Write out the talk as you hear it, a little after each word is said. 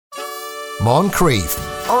Moncrief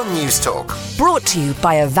on News Talk. Brought to you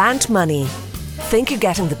by Avant Money. Think you're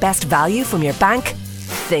getting the best value from your bank?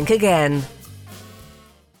 Think again.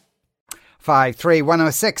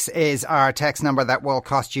 53106 is our text number that will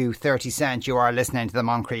cost you 30 cents. You are listening to the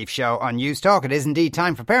Moncrief Show on News Talk. It is indeed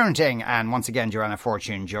time for parenting. And once again, Joanna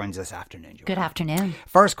Fortune joins us afternoon. Joanna. Good afternoon.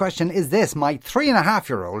 First question is this. My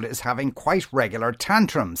 3.5-year-old is having quite regular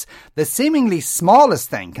tantrums. The seemingly smallest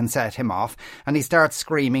thing can set him off and he starts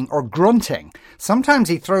screaming or grunting. Sometimes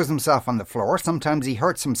he throws himself on the floor. Sometimes he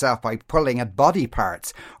hurts himself by pulling at body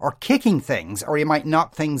parts or kicking things, or he might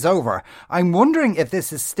knock things over. I'm wondering if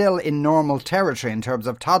this is still in normal territory in terms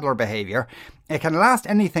of toddler behaviour. It can last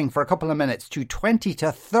anything for a couple of minutes to 20 to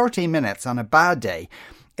 30 minutes on a bad day.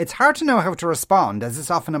 It's hard to know how to respond, as it's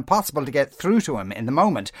often impossible to get through to him in the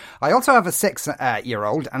moment. I also have a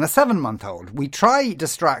 6-year-old and a 7-month-old. We try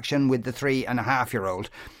distraction with the 3.5-year-old,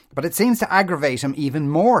 but it seems to aggravate him even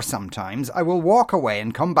more sometimes. I will walk away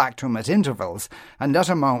and come back to him at intervals and let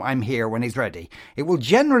him know I'm here when he's ready. It will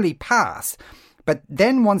generally pass. But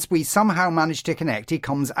then once we somehow manage to connect, he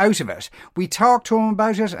comes out of it. We talk to him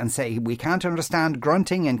about it and say we can't understand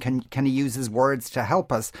grunting and can he use his words to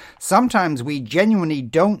help us. Sometimes we genuinely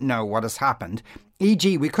don't know what has happened.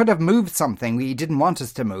 E.g., we could have moved something he didn't want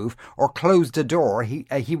us to move or closed a door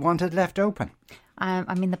he wanted left open.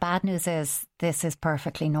 I mean, the bad news is this is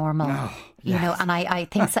perfectly normal, you yes. know, and I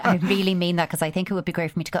think so, I really mean that, because I think it would be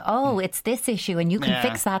great for me to go, oh, it's this issue and you can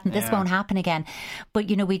fix that and this won't happen again. But,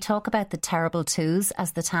 you know, we talk about the terrible twos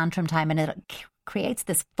as the tantrum time, and it creates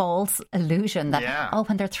this false illusion that, oh,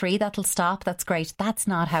 when they're 3, that'll stop. That's great. That's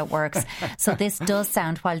not how it works. So this does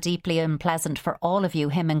sound, while deeply unpleasant for all of you,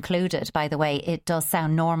 him included, by the way, it does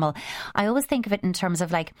sound normal. I always think of it in terms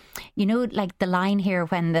of, like, you know, like the line here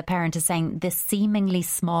when the parent is saying this seemingly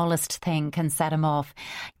smallest thing can set him off.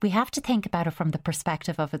 We have to think about it from the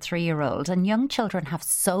perspective of a 3-year-old, and young children have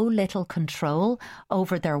so little control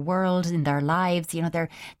over their world, in their lives. You know, they're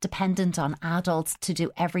dependent on adults to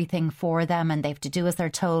do everything for them, and they have to do as they're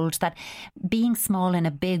told, that being small in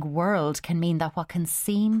a big world can mean that what can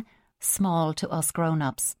seem small to us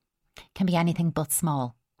grown-ups can be anything but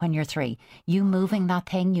small when you're 3. You moving that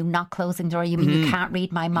thing, you not closing the door, you mean you can't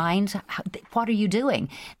read my mind? What are you doing?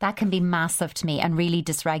 That can be massive to me and really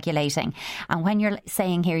dysregulating. And when you're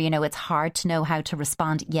saying here, you know, it's hard to know how to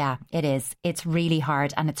respond. Yeah, it is. It's really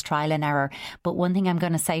hard, and it's trial and error. But one thing I'm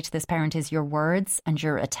going to say to this parent is your words and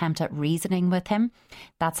your attempt at reasoning with him,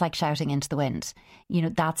 that's like shouting into the wind. You know,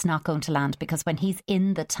 that's not going to land, because when he's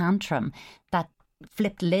in the tantrum, that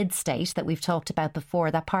flipped lid state that we've talked about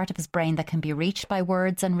before, that part of his brain that can be reached by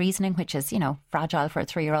words and reasoning, which is, you know, fragile for a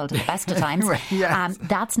 3-year-old at the best of times, yes.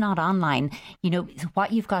 That's not online. You know,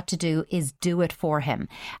 what you've got to do is do it for him.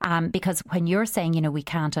 Because when you're saying, you know, we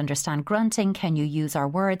can't understand grunting, can you use our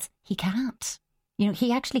words? He can't. You know,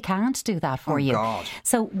 he actually can't do that for you. God.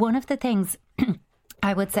 So one of the things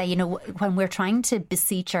I would say, you know, when we're trying to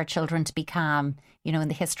beseech our children to be calm, you know, in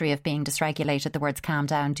the history of being dysregulated, the words calm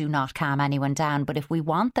down do not calm anyone down. But if we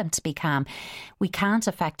want them to be calm, we can't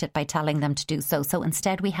affect it by telling them to do so. So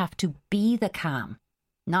instead, we have to be the calm,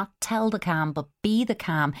 not tell the calm, but be the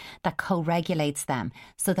calm that co-regulates them,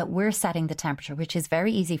 so that we're setting the temperature, which is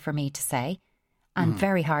very easy for me to say and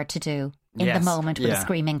very hard to do in the moment with a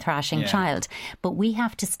screaming, thrashing child. But we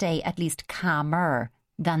have to stay at least calmer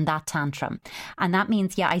than that tantrum. And that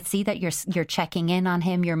means, I see that you're checking in on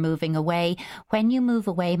him, you're moving away. When you move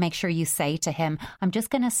away, make sure you say to him, I'm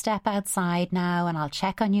just going to step outside now and I'll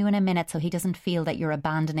check on you in a minute, so he doesn't feel that you're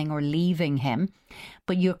abandoning or leaving him.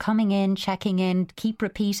 But you're coming in, checking in, keep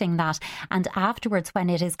repeating that. And afterwards, when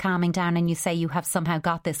it is calming down and you say you have somehow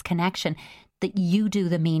got this connection, that you do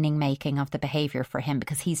the meaning making of the behaviour for him,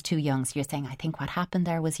 because he's too young. So you're saying, I think what happened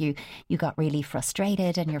there was you got really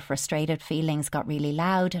frustrated, and your frustrated feelings got really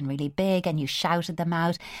loud and really big, and you shouted them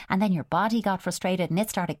out, and then your body got frustrated and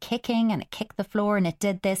it started kicking, and it kicked the floor and it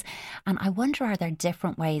did this. And I wonder, are there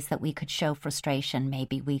different ways that we could show frustration?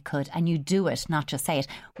 Maybe we could, and you do it, not just say it.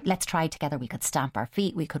 Let's try it together. We could stamp our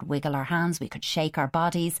feet, we could wiggle our hands, we could shake our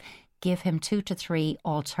bodies. Give him 2 to 3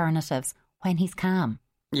 alternatives when he's calm.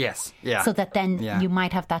 Yes, yeah. So that then you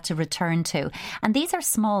might have that to return to. And these are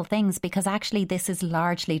small things, because actually this is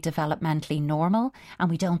largely developmentally normal, and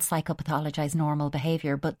we don't psychopathologise normal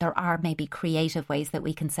behaviour, but there are maybe creative ways that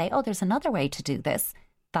we can say, oh, there's another way to do this.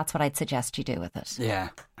 That's what I'd suggest you do with it. Yeah,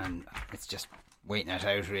 and it's just waiting it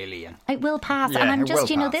out, really. And it will pass. And I'm just,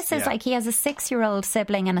 this is like, he has a 6-year-old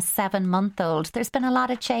sibling and a 7-month-old. There's been a lot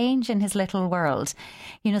of change in his little world.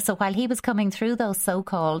 So while he was coming through those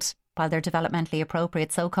so-called, while they're developmentally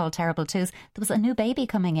appropriate, so-called terrible twos, there was a new baby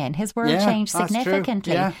coming in. His world Yeah, changed that's true.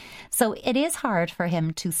 significantly. Yeah. So it is hard for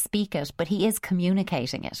him to speak it, but he is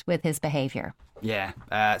communicating it with his behaviour. Yeah.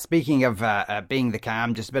 Speaking of being the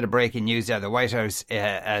calm, just a bit of breaking news there. The White House, it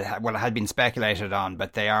had been speculated on,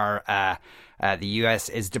 but they are... the US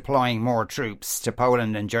is deploying more troops to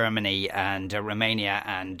Poland and Germany and Romania,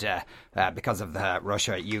 and because of the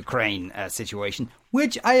Russia-Ukraine situation,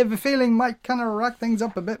 which I have a feeling might kind of rack things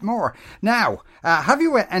up a bit more. Now, have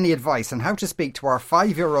you any advice on how to speak to our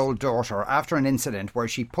 5-year-old daughter after an incident where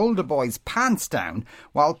she pulled a boy's pants down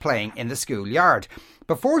while playing in the schoolyard?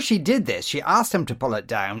 Before she did this, she asked him to pull it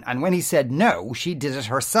down, and when he said no, she did it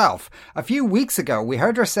herself. A few weeks ago, we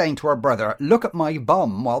heard her saying to her brother, "Look at my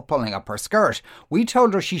bum," while pulling up her skirt. We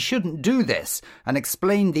told her she shouldn't do this and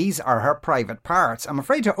explained these are her private parts. I'm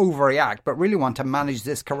afraid to overreact, but really want to manage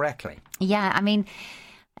this correctly. Yeah, I mean...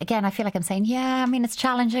 Again, I feel like I'm saying, it's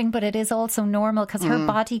challenging, but it is also normal because her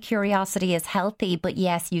body curiosity is healthy. But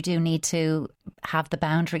yes, you do need to have the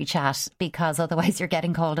boundary chat, because otherwise you're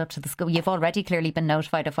getting called up to the school. You've already clearly been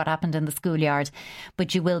notified of what happened in the schoolyard,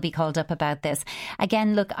 but you will be called up about this.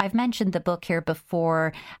 Again, look, I've mentioned the book here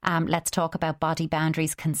before. Let's Talk About Body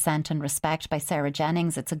Boundaries, Consent and Respect by Sarah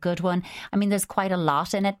Jennings. It's a good one. I mean, there's quite a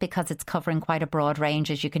lot in it because it's covering quite a broad range,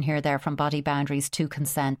 as you can hear there, from body boundaries to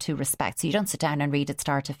consent to respect. So you don't sit down and read it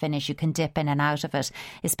start to finish. You can dip in and out of it,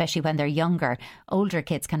 especially when they're younger. Older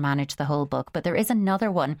kids can manage the whole book. But there is another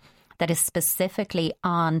one that is specifically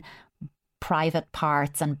on private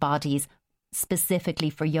parts and bodies, specifically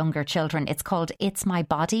for younger children. It's called It's My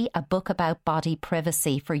Body, a book about body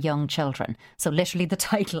privacy for young children. So literally the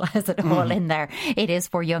title has it all in there. It is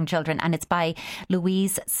for young children, and it's by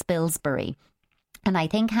Louise Spilsbury. And I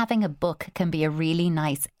think having a book can be a really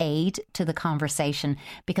nice aid to the conversation,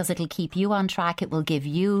 because it'll keep you on track. It will give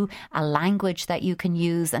you a language that you can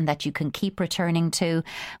use and that you can keep returning to.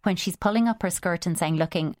 When she's pulling up her skirt and saying,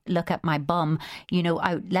 look at my bum,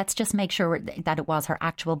 let's just make sure that it was her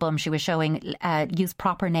actual bum she was showing. Use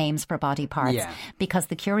proper names for body parts, because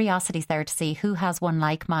the curiosity's there to see who has one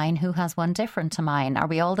like mine, who has one different to mine. Are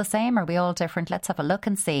we all the same? Are we all different? Let's have a look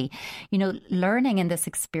and see. Learning in this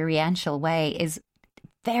experiential way is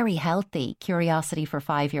very healthy curiosity for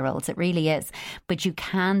 5-year-olds. It really is. But you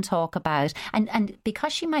can talk about, and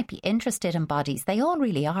because she might be interested in bodies, they all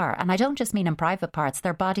really are. And I don't just mean in private parts,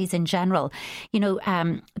 their bodies in general.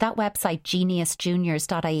 That website,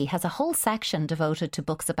 geniusjuniors.ie, has a whole section devoted to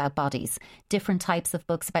books about bodies, different types of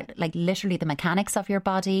books about, like, literally the mechanics of your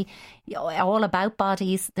body, all about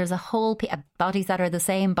bodies. There's a whole bodies that are the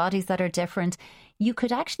same, bodies that are different. You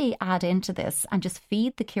could actually add into this and just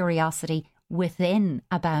feed the curiosity within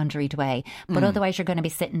a boundaried way. But otherwise you're going to be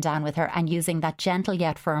sitting down with her and using that gentle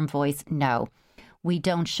yet firm voice. No, we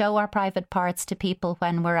don't show our private parts to people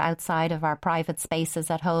when we're outside of our private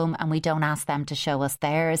spaces at home, and we don't ask them to show us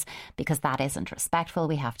theirs, because that isn't respectful.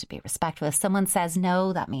 We have to be respectful. If someone says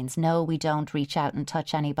no, that means no. We don't reach out and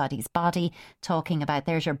touch anybody's body. Talking about,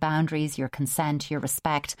 there's your boundaries, your consent, your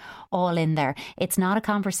respect, all in there. It's not a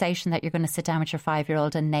conversation that you're going to sit down with your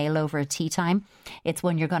 5-year-old and nail over at tea time. It's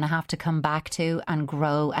one you're going to have to come back to and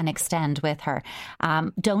grow and extend with her.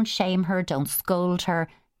 Don't shame her, don't scold her.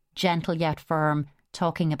 Gentle yet firm,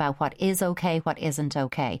 talking about what is okay, what isn't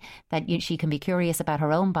okay. That she can be curious about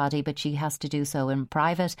her own body, but she has to do so in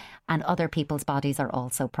private, and other people's bodies are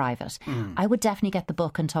also private. I would definitely get the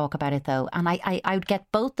book and talk about it, though. And I would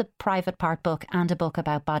get both the private part book and a book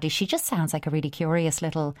about bodies. She just sounds like a really curious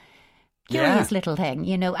little thing,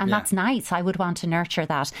 and that's nice. I would want to nurture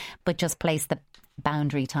that, but just place the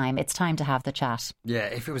boundary time. It's time to have the chat. Yeah,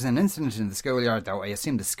 if it was an incident in the schoolyard, though, I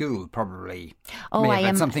assume the school probably may have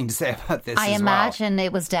had something to say about this. I imagine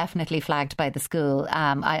it was definitely flagged by the school,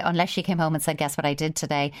 unless she came home and said, guess what I did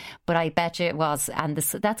today. But I bet you it was. And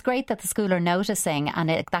that's great that the school are noticing, and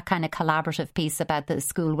that kind of collaborative piece about the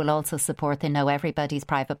school will also support. They know everybody's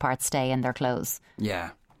private parts stay in their clothes.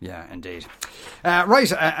 Yeah, indeed.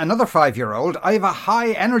 Right, another 5-year-old. I have a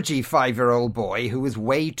high-energy 5-year-old boy who is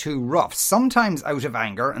way too rough, sometimes out of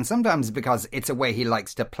anger and sometimes because it's a way he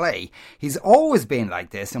likes to play. He's always been like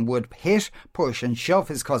this and would hit, push and shove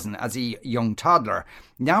his cousin as a young toddler.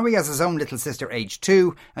 Now he has his own little sister, aged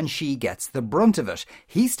 2, and she gets the brunt of it.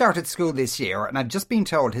 He started school this year, and I've just been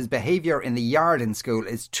told his behaviour in the yard in school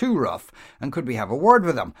is too rough, and could we have a word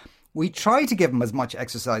with him? We try to give him as much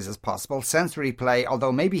exercise as possible, sensory play,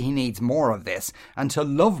 although maybe he needs more of this, and to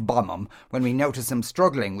love bomb him when we notice him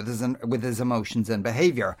struggling with his emotions and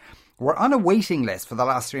behaviour. We're on a waiting list for the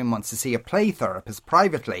last 3 months to see a play therapist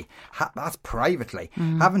privately. That's privately.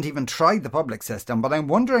 Haven't even tried the public system, but I'm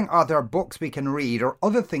wondering, are there books we can read or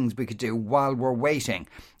other things we could do while we're waiting?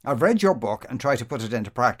 I've read your book and tried to put it into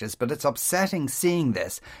practice, but it's upsetting seeing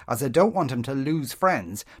this, as I don't want him to lose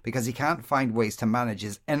friends because he can't find ways to manage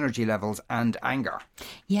his energy levels and anger.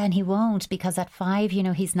 Yeah, and he won't, because at 5,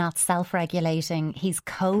 he's not self-regulating, he's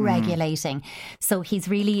co-regulating. So he's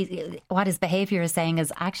really, what his behaviour is saying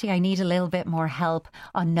is, actually, I need a little bit more help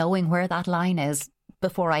on knowing where that line is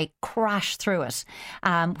before I crash through it,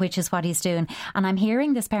 which is what he's doing. And I'm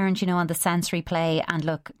hearing this parent, on the sensory play, and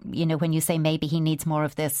look, when you say maybe he needs more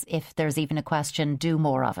of this, if there's even a question, do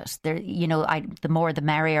more of it. There, the more the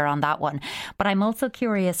merrier on that one. But I'm also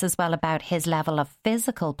curious as well about his level of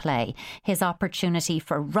physical play, his opportunity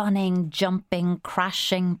for running, jumping,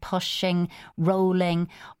 crashing, pushing, rolling,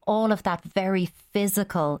 all of that very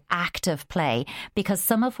physical, active play. Because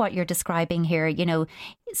some of what you're describing here,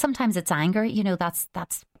 sometimes it's anger,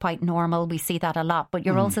 that's quite normal. We see that a lot. But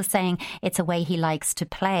you're also saying it's a way he likes to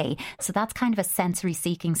play. So that's kind of a sensory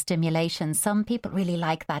seeking stimulation. Some people really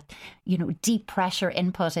like that, deep pressure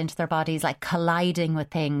input into their bodies, like colliding with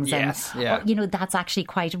things. Yes, or, that's actually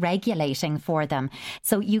quite regulating for them.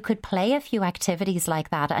 So you could play a few activities like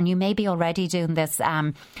that. And you may be already doing this.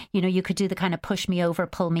 You could do the kind of push me over,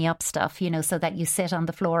 pull me up stuff, so that you sit on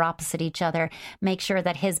the floor opposite each other. Make sure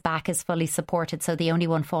that his back is fully supported. So the only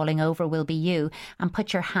one falling over will be you, and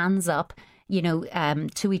put your hands up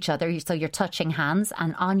to each other. So you're touching hands,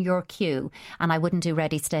 and on your cue, and I wouldn't do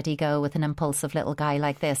ready, steady, go with an impulsive little guy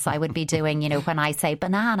like this. I would be doing, when I say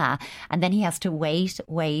banana, and then he has to wait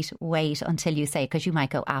until you say, because you might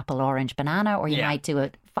go apple, orange, banana, or you might do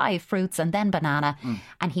it 5 fruits and then banana,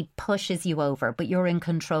 and he pushes you over, but you're in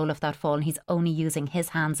control of that fall, and he's only using his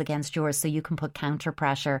hands against yours, so you can put counter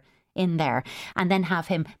pressure in there, and then have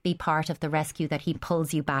him be part of the rescue, that he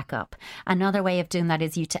pulls you back up. Another way of doing that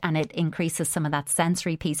is and it increases some of that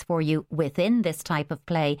sensory piece for you within this type of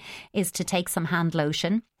play, is to take some hand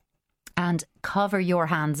lotion and cover your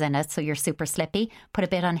hands in it so you're super slippy. Put a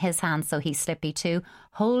bit on his hands so he's slippy too.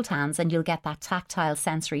 Hold hands and you'll get that tactile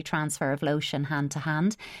sensory transfer of lotion hand to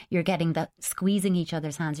hand. You're getting that squeezing each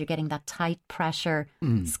other's hands. You're getting that tight pressure,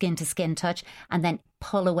 skin to skin touch, and then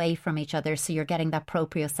pull away from each other. So you're getting that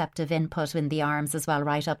proprioceptive input in the arms as well,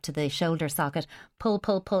 right up to the shoulder socket. Pull,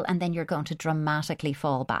 pull, pull, and then you're going to dramatically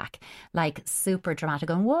fall back, like super dramatic,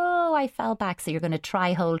 going, whoa, I fell back. So you're going to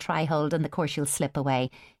try, hold, and of course you'll slip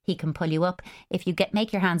away. He can pull you up. If you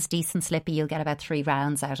make your hands decent slippy, you'll get about 3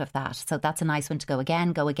 rounds out of that. So that's a nice one to go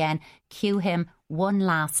again, cue him one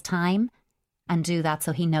last time and do that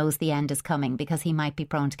so he knows the end is coming, because he might be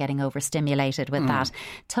prone to getting overstimulated with that.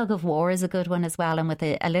 Tug of war is a good one as well. And with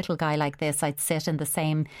a little guy like this, I'd sit in the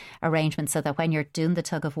same arrangement so that when you're doing the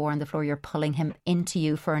tug of war on the floor, you're pulling him into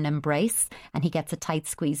you for an embrace, and he gets a tight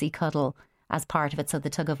squeezy cuddle as part of it. So the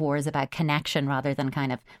tug of war is about connection rather than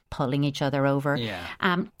kind of pulling each other over.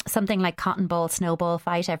 Something like cotton ball, snowball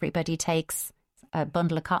fight. Everybody takes a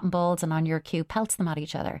bundle of cotton balls and on your cue pelts them at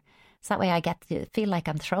each other. So that way I get to feel like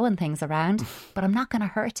I'm throwing things around, but I'm not going to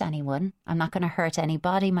hurt anyone. I'm not going to hurt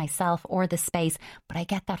anybody, myself or the space, but I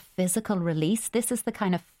get that physical release. This is the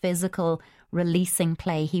kind of physical releasing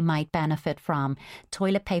play he might benefit from.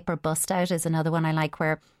 Toilet paper bust out is another one I like,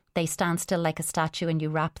 where they stand still like a statue and you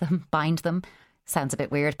wrap them, bind them. Sounds a bit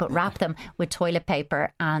weird, but wrap them with toilet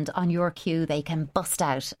paper, and on your cue they can bust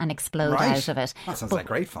out and explode out of it. That sounds like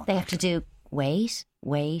great fun. They have to do wait,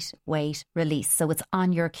 release. So it's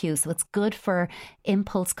on your cue. So it's good for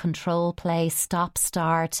impulse control play, stop,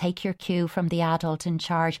 start, take your cue from the adult in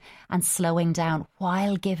charge and slowing down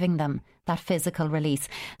while giving them that physical release.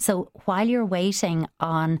 So while you're waiting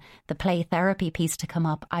on the play therapy piece to come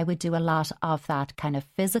up, I would do a lot of that kind of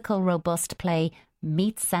physical, robust play,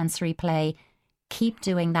 meets sensory play. Keep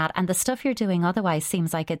doing that. And the stuff you're doing otherwise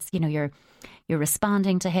seems like it's, you're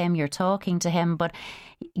responding to him, you're talking to him, but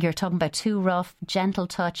you're talking about too rough, gentle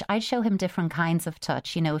touch. I'd show him different kinds of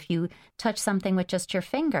touch. If you touch something with just your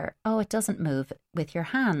finger, it doesn't move. With your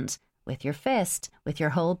hand, with your fist, with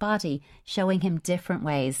your whole body, showing him different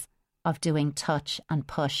ways of doing touch and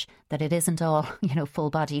push, that it isn't all, full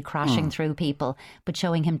body crashing through people, but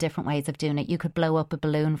showing him different ways of doing it. You could blow up a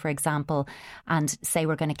balloon, for example, and say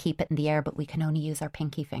we're going to keep it in the air, but we can only use our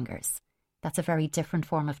pinky fingers. That's a very different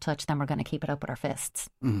form of touch than we're going to keep it up with our fists.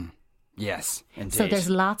 Yes, indeed. So there's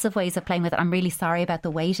lots of ways of playing with it. I'm really sorry about the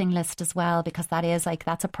waiting list as well, because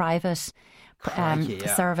that's a private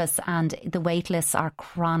service, and the wait lists are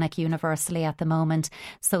chronic universally at the moment.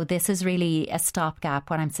 So this is really a stopgap.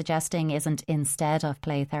 What I'm suggesting isn't instead of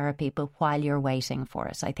play therapy, but while you're waiting for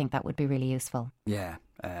it. I think that would be really useful. Yeah.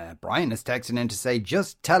 Brian is texting in to say,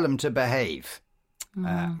 just tell him to behave.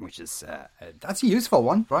 Which is that's a useful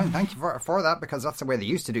one, Brian. Thank you for that, because that's the way they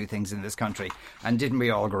used to do things in this country. And didn't we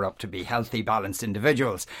all grow up to be healthy, balanced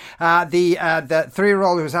individuals? The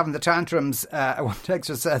 3-year-old who's having the tantrums, one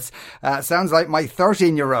texter says, sounds like my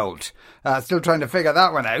 13-year-old. Still trying to figure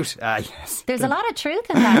that one out. Yes, there's a lot of truth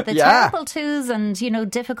in that. The terrible 2s and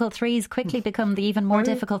difficult 3s quickly become the even more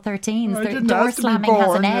difficult 13s. The door slamming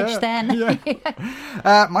has an edge then. Yeah.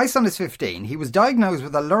 My son is 15. He was diagnosed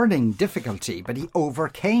with a learning difficulty, but he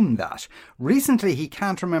overcame that. Recently, he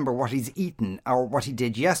can't remember what he's eaten or what he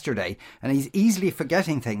did yesterday, and he's easily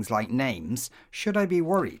forgetting things like names. Should I be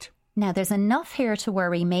worried? Now, there's enough here to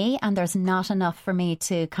worry me, and there's not enough for me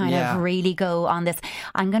to kind of really go on this.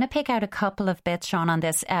 I'm going to pick out a couple of bits, Sean, on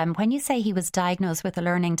this. When you say he was diagnosed with a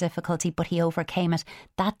learning difficulty, but he overcame it,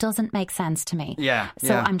 that doesn't make sense to me.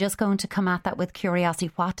 So I'm just going to come at that with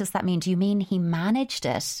curiosity. What does that mean? Do you mean he managed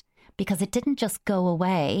it? Because it didn't just go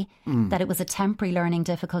away, that it was a temporary learning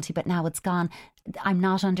difficulty, but now it's gone. I'm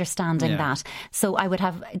not understanding that. So I would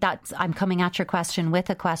have that. I'm coming at your question with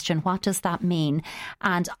a question. What does that mean?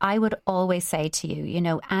 And I would always say to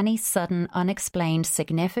you, any sudden, unexplained,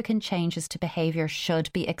 significant changes to behaviour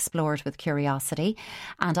should be explored with curiosity.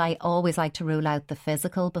 And I always like to rule out the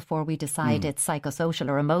physical before we decide it's psychosocial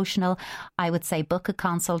or emotional. I would say book a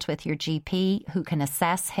consult with your GP who can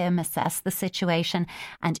assess the situation.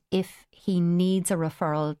 And if he needs a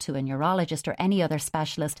referral to a neurologist or any other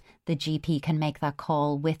specialist, the GP can make that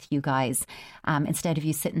call with you guys instead of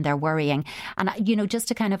you sitting there worrying. And, just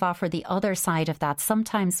to kind of offer the other side of that,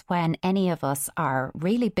 sometimes when any of us are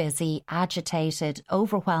really busy, agitated,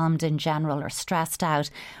 overwhelmed in general, or stressed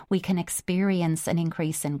out, we can experience an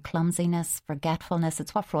increase in clumsiness, forgetfulness.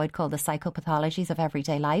 It's what Freud called the psychopathologies of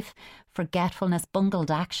everyday life. Forgetfulness,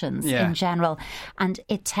 bungled actions in general. And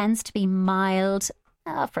it tends to be mild.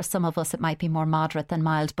 For some of us, it might be more moderate than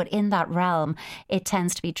mild, but in that realm, it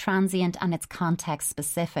tends to be transient and it's context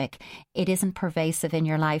specific. It isn't pervasive in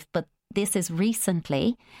your life, but this is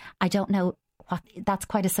recently. I don't know what, that's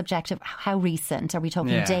quite a subjective. How recent? Are we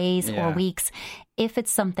talking days or weeks? If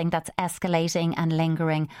it's something that's escalating and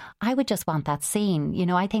lingering, I would just want that seen.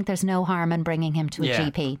 I think there's no harm in bringing him to a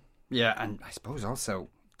GP. Yeah, and I suppose also,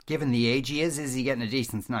 given the age he is he getting a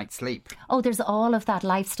decent night's sleep? Oh, there's all of that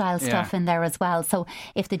lifestyle stuff in there as well. So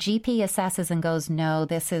if the GP assesses and goes, no,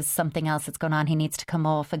 this is something else that's going on, he needs to come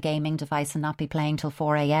off a gaming device and not be playing till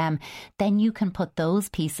 4 a.m, then you can put those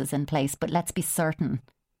pieces in place. But let's be certain.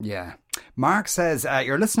 Yeah. Mark says,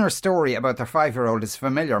 your listener's story about their 5-year-old is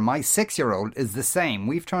familiar. My 6-year-old is the same.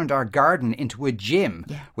 We've turned our garden into a gym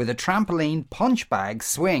with a trampoline, punch bag,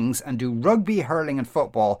 swings, and do rugby, hurling and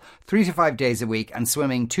football 3 to 5 days a week and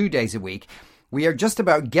swimming 2 days a week. We are just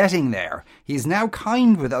about getting there. He's now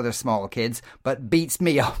kind with other small kids, but beats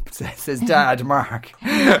me up, says his dad, Mark.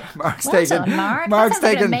 Mark's taking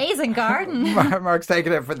an amazing garden. Mark's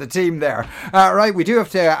taking it for the team there. Right, we do have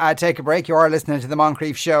to take a break. You are listening to the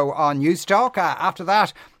Moncrief Show on News Talk. After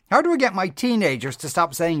that, how do I get my teenagers to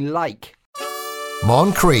stop saying like?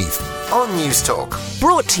 Moncrief on News Talk.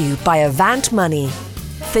 Brought to you by Avant Money.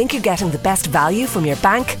 Think you're getting the best value from your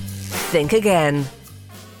bank? Think again.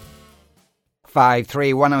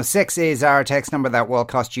 53106 is our text number that will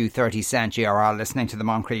cost you 30 cents. You are listening to the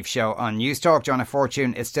Moncrief Show on News Talk. Joanna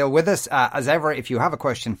Fortune is still with us. As ever, if you have a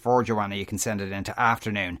question for Joanna, you can send it into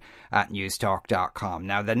afternoon@newstalk.com.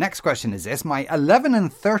 Now, the next question is this. My 11 and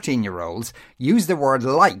 13-year-olds use the word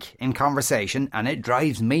like in conversation and it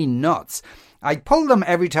drives me nuts. I pull them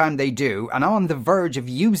every time they do, and I'm on the verge of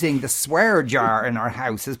using the swear jar in our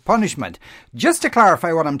house as punishment. Just to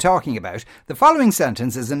clarify what I'm talking about, the following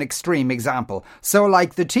sentence is an extreme example. So,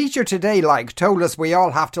 like, the teacher today, told us we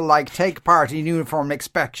all have to, take part in uniform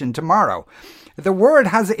inspection tomorrow. The word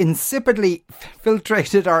has insipidly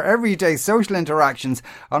filtrated our everyday social interactions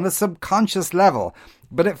on a subconscious level,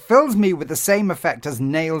 but it fills me with the same effect as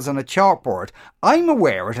nails on a chalkboard. I'm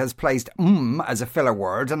aware it has placed as a filler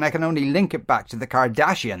word, and I can only link it back to the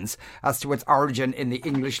Kardashians as to its origin in the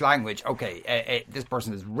English language. Okay, this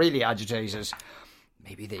person is really agitated.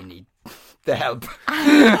 Maybe they need the help.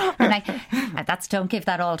 Don't give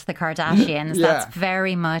that all to the Kardashians. That's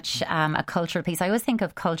very much a cultural piece. I always think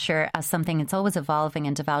of culture as something that's always evolving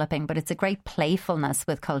and developing, but it's a great playfulness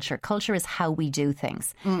with culture. Culture is how we do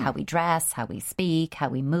things, how we dress, how we speak, how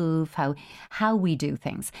we move, how we do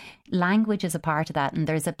things. Language is a part of that, and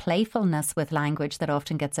there's a playfulness with language that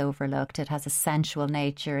often gets overlooked. It has a sensual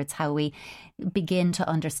nature. It's how we begin to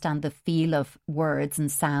understand the feel of words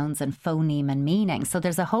and sounds and phoneme and meaning. So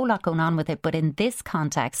there's a whole lot going on with it. But in this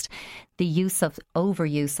context, the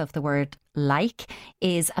overuse of the word like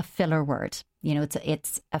is a filler word. You know,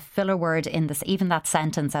 it's a filler word in this, even that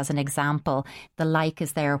sentence as an example. The like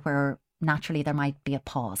is there where naturally there might be a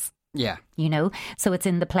pause. Yeah. You know, so it's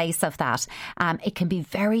in the place of that. It can be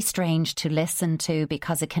very strange to listen to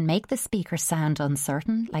because it can make the speaker sound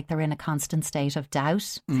uncertain, like they're in a constant state of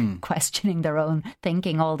doubt, questioning their own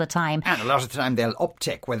thinking all the time. And a lot of the time they'll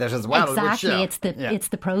uptick with it as well. Exactly. Which, it's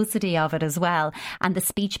the prosody of it as well. And the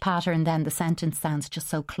speech pattern, then the sentence sounds just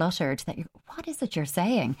so cluttered that what is it you're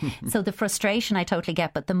saying? So the frustration I totally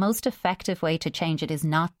get, but the most effective way to change it is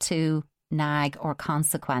not to nag or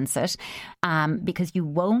consequence it, because you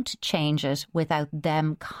won't change it without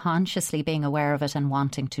them consciously being aware of it and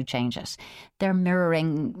wanting to change it. They're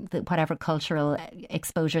mirroring whatever cultural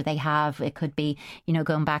exposure they have. It could be, you know,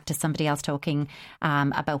 going back to somebody else talking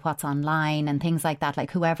about what's online and things like that,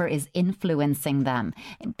 like whoever is influencing them,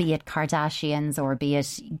 be it Kardashians or be it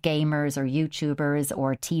gamers or YouTubers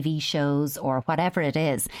or TV shows or whatever it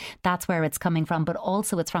is, that's where it's coming from. But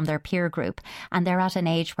also it's from their peer group, and they're at an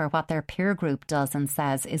age where what their peer group does and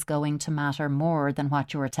says is going to matter more than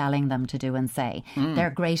what you're telling them to do and say.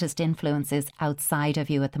 Their greatest influence is outside of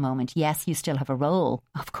you at the moment. Yes, you still have a role,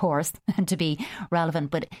 of course, and to be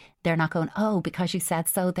relevant, but they're not going, oh, because you said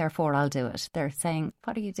so, therefore I'll do it. They're saying,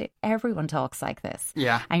 what do you do? Everyone talks like this.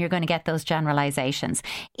 Yeah. And you're going to get those generalizations.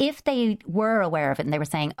 If they were aware of it and they were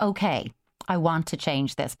saying, okay, I want to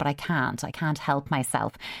change this, but I can't help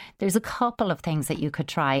myself. There's a couple of things that you could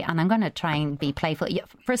try, and I'm going to try and be playful.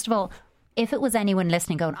 First of all, if it was anyone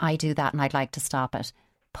listening going, I do that and I'd like to stop it,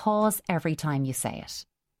 pause every time you say it.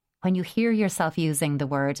 When you hear yourself using the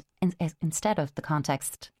word, instead of the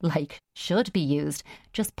context like should be used,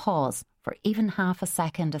 just pause for even half a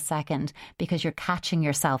second, because you're catching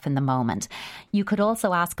yourself in the moment. You could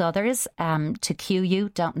also ask others to cue you,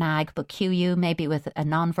 don't nag, but cue you maybe with a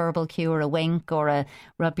non-verbal cue or a wink or a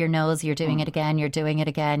rub your nose, you're doing it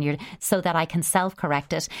again, so that I can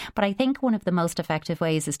self-correct it. But I think one of the most effective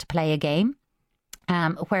ways is to play a game.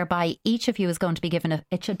 Whereby each of you is going to be given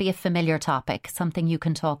it should be a familiar topic, something you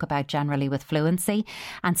can talk about generally with fluency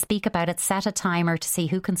and speak about it. Set a timer to see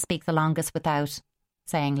who can speak the longest without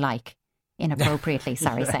saying like inappropriately.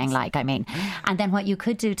 Sorry, yes. Saying like, I mean. And then what you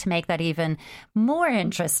could do to make that even more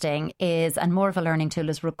interesting is, and more of a learning tool,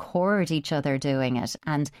 is record each other doing it.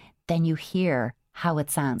 And then you hear how it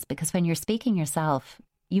sounds, because when you're speaking yourself,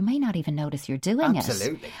 you may not even notice you're doing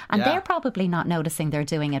Absolutely. it. And they're probably not noticing they're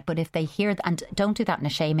doing it. But if they hear, and don't do that in a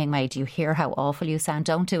shaming way, do you hear how awful you sound?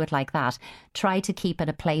 Don't do it like that. Try to keep it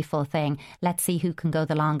a playful thing. Let's see who can go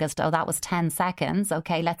the longest. Oh, that was 10 seconds.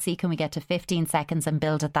 Okay, let's see, can we get to 15 seconds and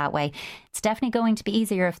build it that way? It's definitely going to be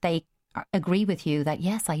easier if they agree with you that,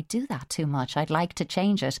 yes, I do that too much. I'd like to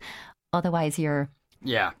change it. Otherwise, you're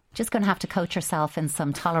just going to have to coach yourself in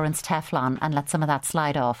some tolerance Teflon and let some of that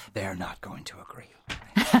slide off. They're not going to agree.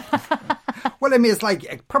 Well, I mean, it's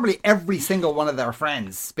like probably every single one of their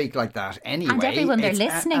friends speak like that anyway. And everyone they're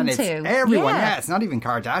listening to. Everyone, it's not even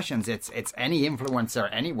Kardashians. It's any influencer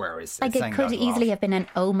anywhere is like it could easily have been an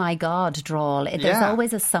oh my God drawl. There's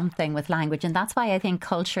always a something with language, and that's why I think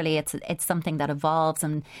culturally it's something that evolves,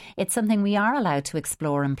 and it's something we are allowed to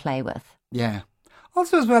explore and play with. Yeah.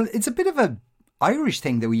 Also, as well, it's a bit of a Irish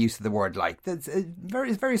thing that we use the word like. That's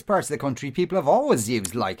various parts of the country, people have always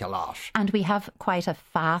used like a lot. And we have quite a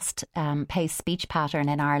fast paced speech pattern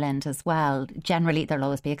in Ireland as well. Generally, there'll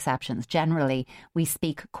always be exceptions. Generally, we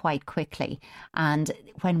speak quite quickly. And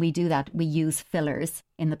when we do that, we use fillers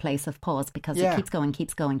in the place of pause, because it keeps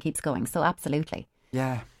going. So absolutely.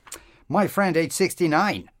 Yeah. My friend, age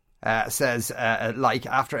 69, says like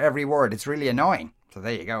after every word. It's really annoying. So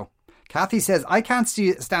there you go. Kathy says, I can't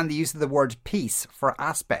stand the use of the word piece for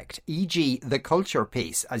aspect, e.g. the culture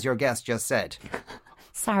piece, as your guest just said.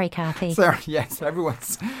 Sorry, Kathy. Sorry, yes,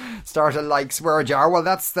 everyone's started like swear jar. Well,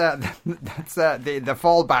 that's the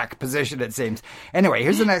fallback position, it seems. Anyway,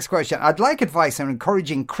 here's the next question. I'd like advice on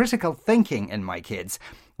encouraging critical thinking in my kids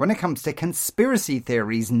when it comes to conspiracy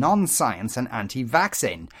theories, non-science and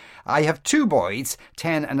anti-vaccine. I have 2 boys,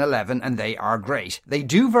 10 and 11, and they are great. They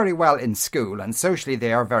do very well in school and socially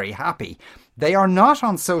they are very happy. They are not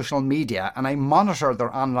on social media and I monitor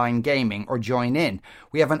their online gaming or join in.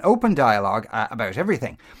 We have an open dialogue about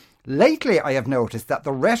everything. Lately, I have noticed that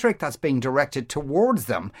the rhetoric that's being directed towards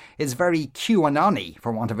them is very QAnon-y,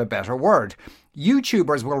 for want of a better word.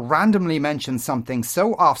 YouTubers will randomly mention something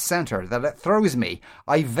so off-centre that it throws me.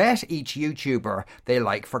 I vet each YouTuber they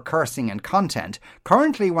like for cursing and content.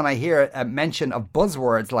 Currently, when I hear a mention of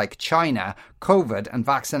buzzwords like China, COVID and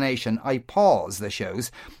vaccination, I pause the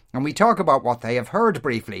shows and we talk about what they have heard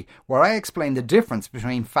briefly, where I explain the difference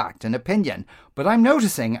between fact and opinion. But I'm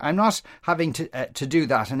noticing I'm not having to do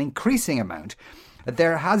that an increasing amount.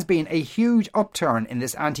 There has been a huge upturn in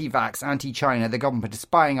this anti-vax, anti-China, the government is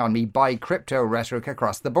spying on me, buy crypto rhetoric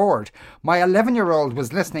across the board. My 11-year-old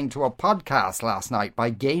was listening to a podcast last night by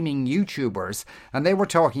gaming YouTubers, and they were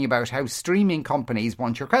talking about how streaming companies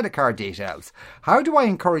want your credit card details. How do I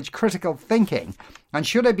encourage critical thinking? And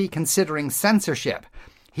should I be considering censorship?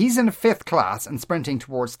 He's in 5th class and sprinting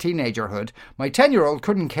towards teenagerhood. My 10-year-old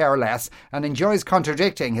couldn't care less and enjoys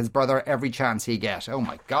contradicting his brother every chance he gets. Oh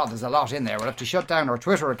my God, there's a lot in there. We'll have to shut down our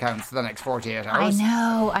Twitter accounts for the next 48 hours.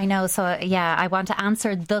 I know. So yeah, I want to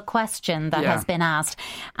answer the question that has been asked.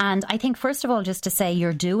 And I think, first of all, just to say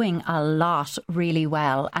you're doing a lot really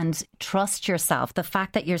well, and trust yourself. The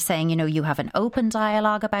fact that you're saying, you have an open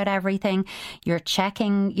dialogue about everything, you're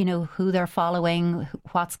checking, who they're following,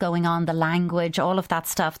 what's going on, the language, all of that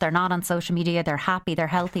stuff. They're not on social media, they're happy, they're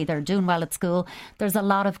healthy, they're doing well at school. There's a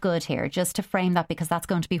lot of good here, just to frame that, because that's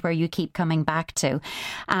going to be where you keep coming back to.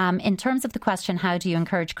 In terms of the question, how do you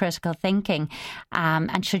encourage critical thinking,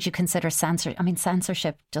 and should you consider censorship? I mean,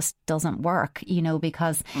 censorship just doesn't work,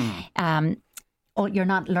 because you're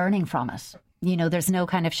not learning from it. There's no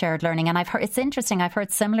kind of shared learning. And it's interesting, I've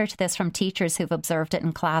heard similar to this from teachers who've observed it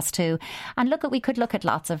in class too. And we could look at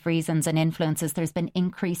lots of reasons and influences. There's been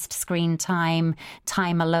increased screen time,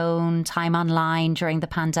 time alone, time online during the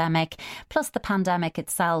pandemic, plus the pandemic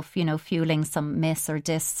itself, fueling some myths or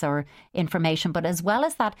dis or information. But as well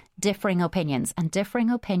as that, differing opinions. And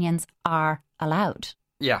differing opinions are allowed.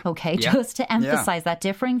 Yeah. Okay, just to emphasize that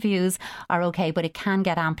differing views are okay, but it can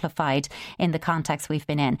get amplified in the context we've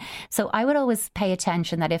been in. So I would always pay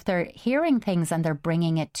attention that if they're hearing things and they're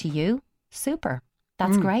bringing it to you, super.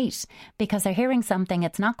 That's great, because they're hearing something,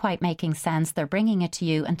 it's not quite making sense, they're bringing it to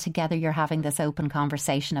you, and together you're having this open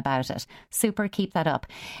conversation about it. Super, keep that up.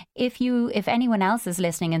 If anyone else is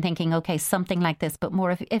listening and thinking, okay, something like this, but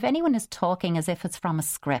more, if anyone is talking as if it's from a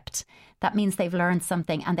script, that means they've learned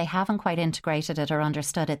something and they haven't quite integrated it or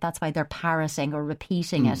understood it. That's why they're parroting or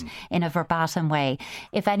repeating it in a verbatim way.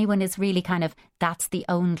 If anyone is really that's the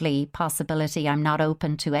only possibility, I'm not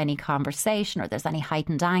open to any conversation, or there's any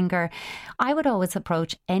heightened anger, I would always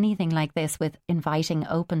approach anything like this with inviting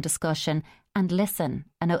open discussion and listen.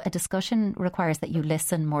 And a discussion requires that you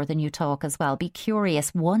listen more than you talk as well. Be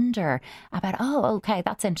curious, wonder about, okay,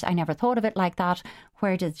 that's interesting. I never thought of it like that.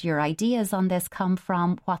 Where did your ideas on this come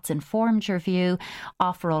from? What's informed your view?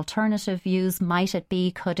 Offer alternative views. Might it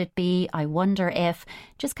be? Could it be? I wonder if.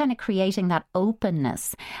 Just kind of creating that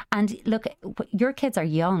openness. And look, your kids are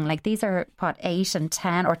young. These are 8 and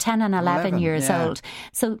 10 or 10 and 11 years old.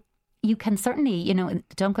 So you can certainly,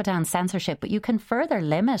 don't go down censorship, but you can further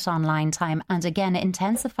limit online time and again,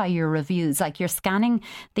 intensify your reviews. You're scanning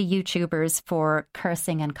the YouTubers for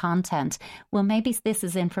cursing and content. Well, maybe this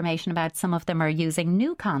is information about some of them are using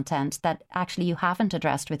new content that actually you haven't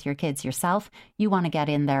addressed with your kids yourself. You want to get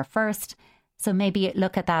in there first. So maybe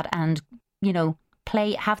look at that and,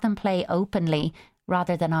 have them play openly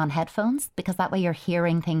rather than on headphones, because that way you're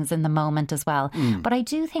hearing things in the moment as well. But I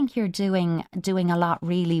do think you're doing a lot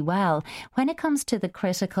really well. When it comes to the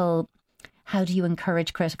critical, how do you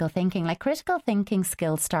encourage critical thinking? Critical thinking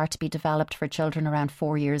skills start to be developed for children around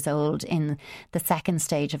 4 years old in the second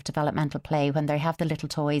stage of developmental play, when they have the little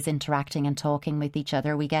toys interacting and talking with each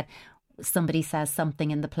other. Somebody says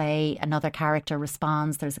something in the play, another character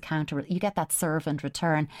responds, there's a counter, you get that serve and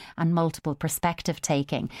return and multiple perspective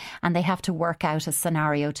taking, and they have to work out a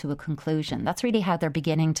scenario to a conclusion. That's really how they're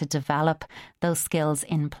beginning to develop those skills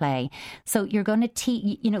in play. So you're going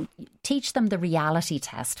to teach them the reality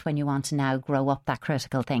test when you want to now grow up that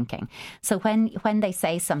critical thinking. So when they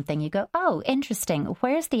say something, you go, oh, interesting,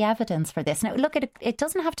 where's the evidence for this? Now look, it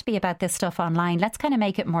doesn't have to be about this stuff online. Let's kind of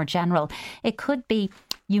make it more general. It could be,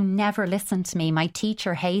 you never listen to me, my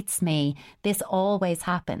teacher hates me, this always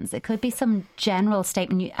happens. It could be some general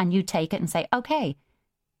statement and you take it and say, okay,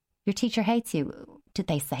 your teacher hates you. Did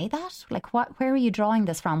they say that? Where are you drawing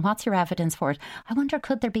this from? What's your evidence for it? I wonder,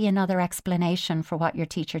 could there be another explanation for what your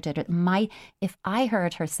teacher did? If I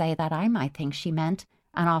heard her say that, I might think she meant,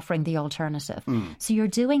 and offering the alternative. So you're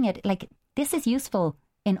doing it, this is useful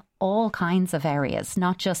in all kinds of areas,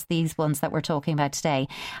 not just these ones that we're talking about today.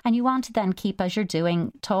 And you want to then keep, as you're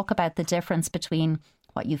doing, talk about the difference between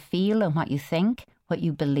what you feel and what you think, what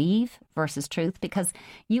you believe versus truth, because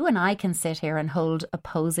you and I can sit here and hold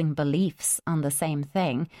opposing beliefs on the same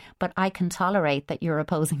thing, but I can tolerate that your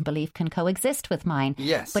opposing belief can coexist with mine.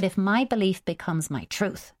 Yes. But if my belief becomes my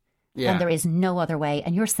truth, then there is no other way,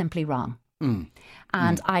 and you're simply wrong.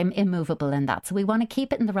 And I'm immovable in that. So we want to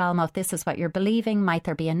keep it in the realm of, this is what you're believing. Might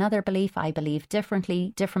there be another belief? I believe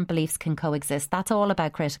differently. Different beliefs can coexist. That's all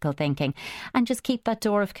about critical thinking. And just keep that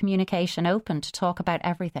door of communication open to talk about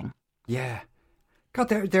everything. Yeah. God,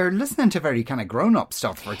 they're listening to very kind of grown-up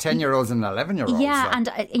stuff for 10-year-olds and 11-year-olds. Yeah, and,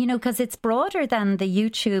 because it's broader than the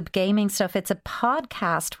YouTube gaming stuff. It's a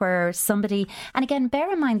podcast where somebody... And again,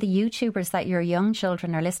 bear in mind the YouTubers that your young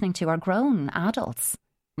children are listening to are grown adults.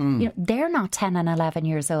 They're not 10 and 11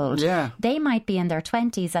 years old. Yeah. They might be in their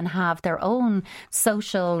 20s and have their own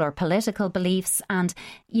social or political beliefs. And,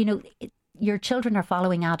 your children are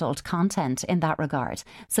following adult content in that regard.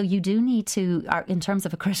 So you do need to, in terms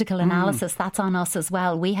of a critical analysis, that's on us as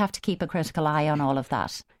well. We have to keep a critical eye on all of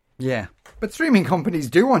that. Yeah. But streaming companies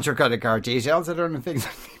do want your credit card details. I don't know things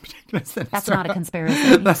That's not a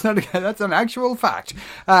conspiracy. That's an actual fact.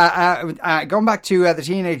 Going back to the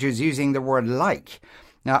teenagers using the word like.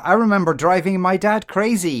 Now, I remember driving my dad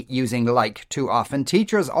crazy using like too often.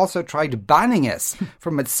 Teachers also tried banning us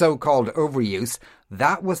from its so-called overuse.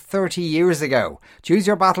 That was 30 years ago. Choose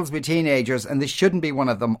your battles with teenagers, and this shouldn't be one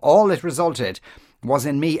of them. All it resulted was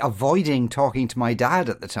in me avoiding talking to my dad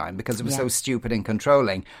at the time because it was so stupid and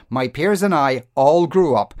controlling. My peers and I all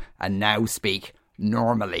grew up and now speak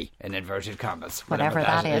normally, in inverted commas. Whatever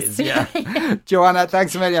that is. Yeah. Joanna,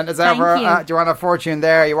 thanks a million. As ever, Joanna Fortune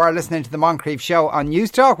there. You are listening to the Moncrief Show on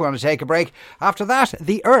News Talk. We want to take a break. After that,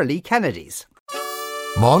 the early Kennedys.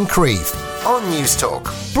 Moncrief on News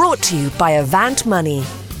Talk. Brought to you by Avant Money.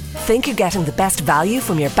 Think you're getting the best value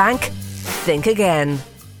from your bank? Think again.